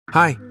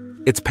Hi,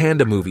 it's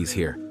Panda Movies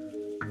here.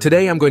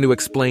 Today I'm going to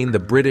explain the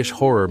British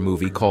horror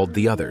movie called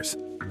The Others.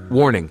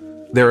 Warning,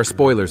 there are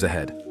spoilers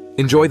ahead.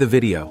 Enjoy the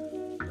video.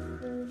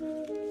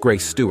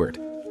 Grace Stewart,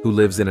 who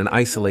lives in an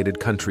isolated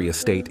country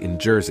estate in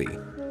Jersey,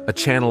 a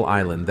Channel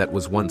island that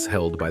was once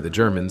held by the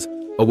Germans,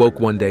 awoke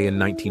one day in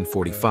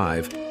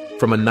 1945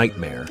 from a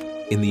nightmare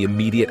in the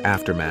immediate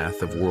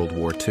aftermath of World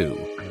War II.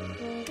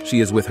 She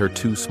is with her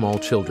two small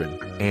children,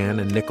 Anne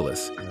and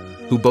Nicholas,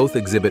 who both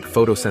exhibit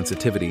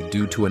photosensitivity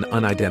due to an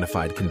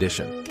unidentified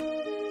condition.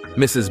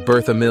 Mrs.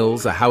 Bertha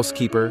Mills, a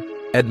housekeeper,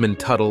 Edmund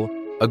Tuttle,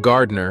 a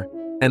gardener,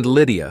 and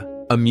Lydia,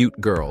 a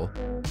mute girl,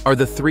 are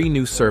the three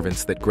new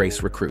servants that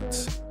Grace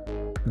recruits.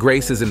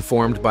 Grace is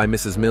informed by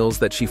Mrs. Mills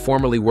that she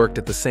formerly worked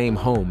at the same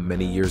home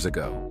many years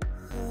ago.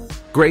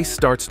 Grace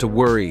starts to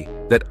worry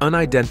that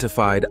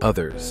unidentified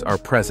others are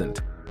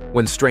present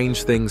when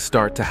strange things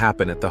start to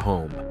happen at the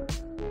home.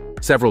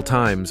 Several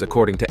times,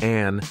 according to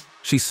Anne,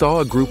 she saw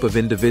a group of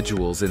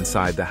individuals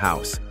inside the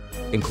house,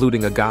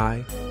 including a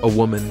guy, a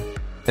woman,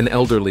 an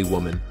elderly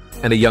woman,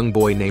 and a young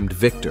boy named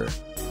Victor,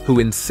 who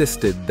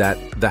insisted that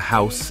the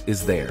house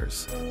is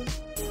theirs.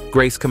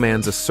 Grace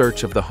commands a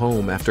search of the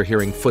home after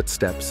hearing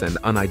footsteps and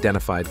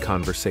unidentified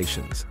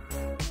conversations.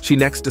 She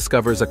next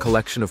discovers a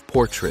collection of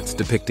portraits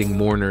depicting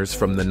mourners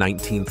from the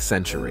 19th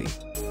century.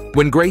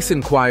 When Grace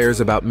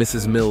inquires about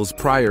Mrs. Mills'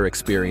 prior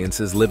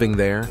experiences living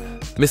there,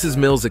 Mrs.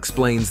 Mills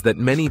explains that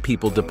many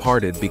people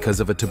departed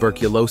because of a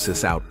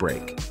tuberculosis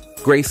outbreak.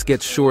 Grace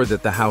gets sure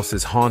that the house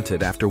is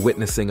haunted after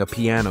witnessing a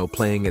piano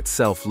playing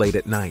itself late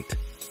at night.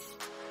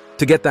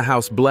 To get the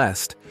house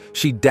blessed,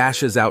 she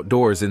dashes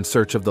outdoors in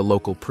search of the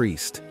local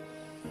priest.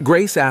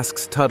 Grace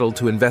asks Tuttle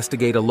to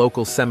investigate a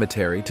local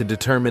cemetery to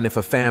determine if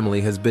a family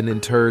has been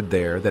interred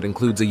there that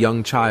includes a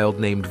young child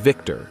named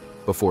Victor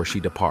before she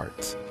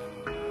departs.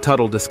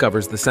 Tuttle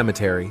discovers the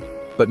cemetery,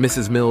 but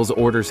Mrs. Mills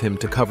orders him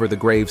to cover the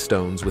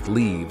gravestones with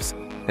leaves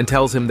and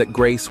tells him that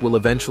Grace will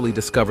eventually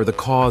discover the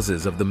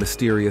causes of the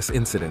mysterious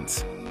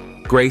incidents.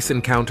 Grace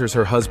encounters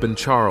her husband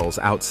Charles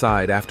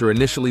outside after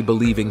initially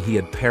believing he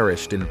had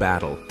perished in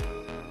battle.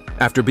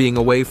 After being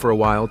away for a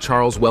while,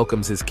 Charles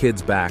welcomes his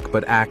kids back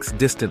but acts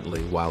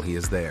distantly while he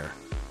is there.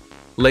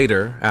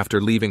 Later,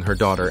 after leaving her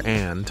daughter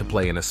Anne to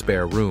play in a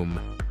spare room,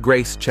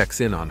 Grace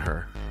checks in on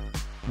her.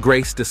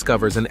 Grace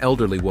discovers an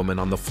elderly woman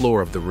on the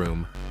floor of the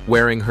room,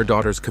 wearing her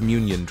daughter's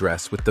communion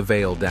dress with the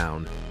veil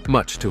down,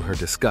 much to her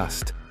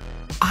disgust.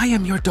 "I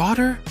am your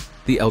daughter?"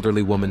 the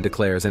elderly woman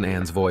declares in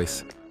Anne's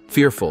voice.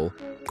 Fearful,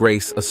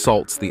 Grace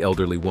assaults the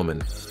elderly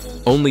woman,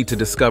 only to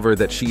discover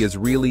that she is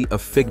really a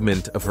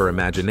figment of her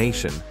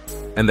imagination,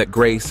 and that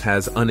Grace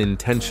has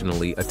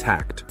unintentionally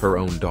attacked her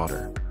own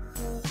daughter.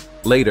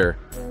 Later,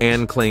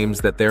 Anne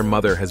claims that their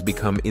mother has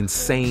become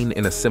insane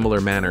in a similar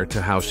manner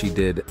to how she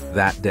did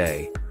that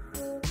day,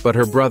 but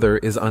her brother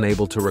is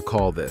unable to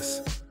recall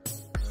this.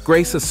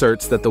 Grace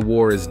asserts that the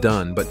war is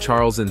done, but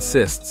Charles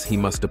insists he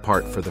must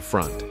depart for the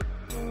front.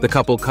 The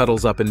couple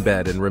cuddles up in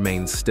bed and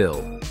remains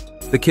still.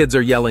 The kids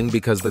are yelling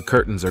because the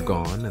curtains are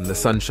gone and the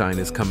sunshine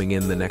is coming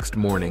in the next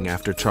morning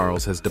after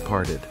Charles has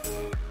departed.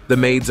 The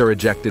maids are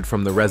ejected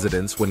from the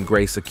residence when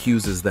Grace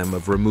accuses them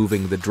of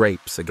removing the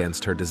drapes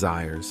against her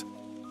desires.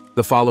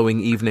 The following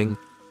evening,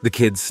 the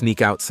kids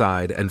sneak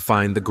outside and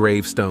find the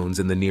gravestones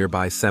in the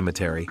nearby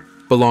cemetery,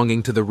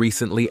 belonging to the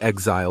recently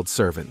exiled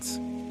servants.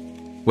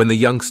 When the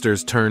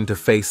youngsters turn to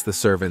face the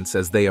servants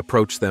as they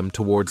approach them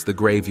towards the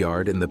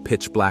graveyard in the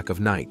pitch black of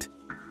night,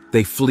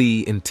 they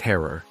flee in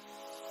terror.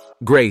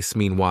 Grace,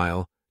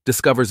 meanwhile,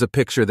 discovers a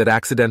picture that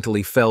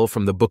accidentally fell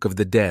from the Book of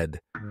the Dead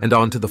and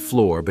onto the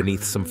floor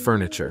beneath some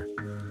furniture.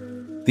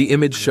 The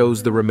image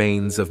shows the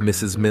remains of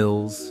Mrs.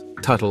 Mills,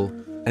 Tuttle,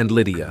 and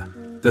Lydia,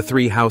 the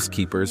three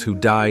housekeepers who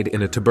died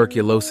in a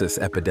tuberculosis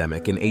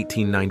epidemic in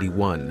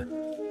 1891.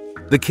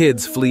 The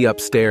kids flee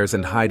upstairs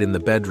and hide in the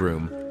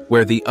bedroom,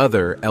 where the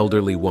other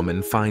elderly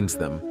woman finds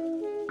them.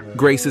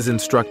 Grace is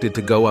instructed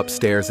to go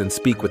upstairs and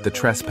speak with the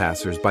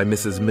trespassers by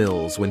Mrs.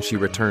 Mills when she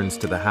returns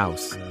to the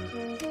house.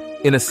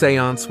 In a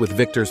séance with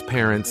Victor's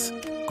parents,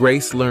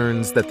 Grace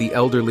learns that the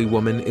elderly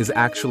woman is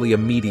actually a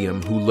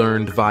medium who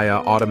learned via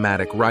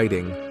automatic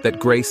writing that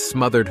Grace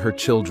smothered her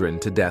children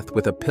to death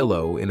with a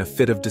pillow in a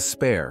fit of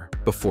despair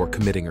before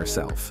committing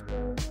herself.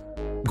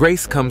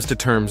 Grace comes to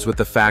terms with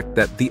the fact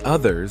that the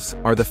others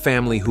are the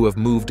family who have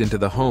moved into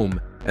the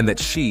home and that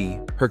she,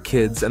 her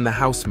kids, and the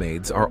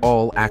housemaids are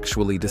all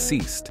actually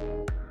deceased.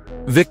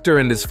 Victor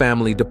and his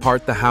family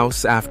depart the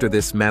house after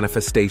this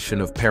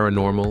manifestation of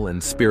paranormal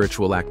and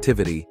spiritual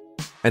activity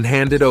and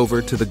hand it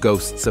over to the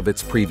ghosts of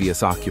its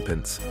previous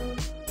occupants.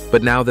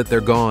 But now that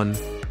they're gone,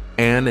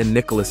 Anne and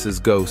Nicholas's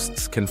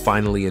ghosts can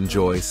finally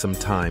enjoy some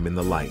time in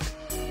the light.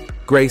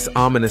 Grace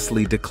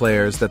ominously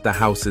declares that the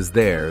house is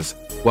theirs,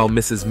 while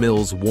Mrs.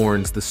 Mills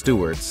warns the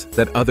Stewarts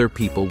that other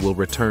people will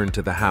return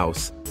to the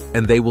house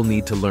and they will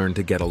need to learn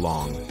to get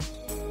along.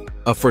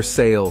 A "for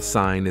sale"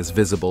 sign is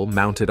visible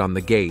mounted on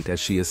the gate as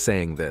she is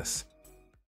saying this.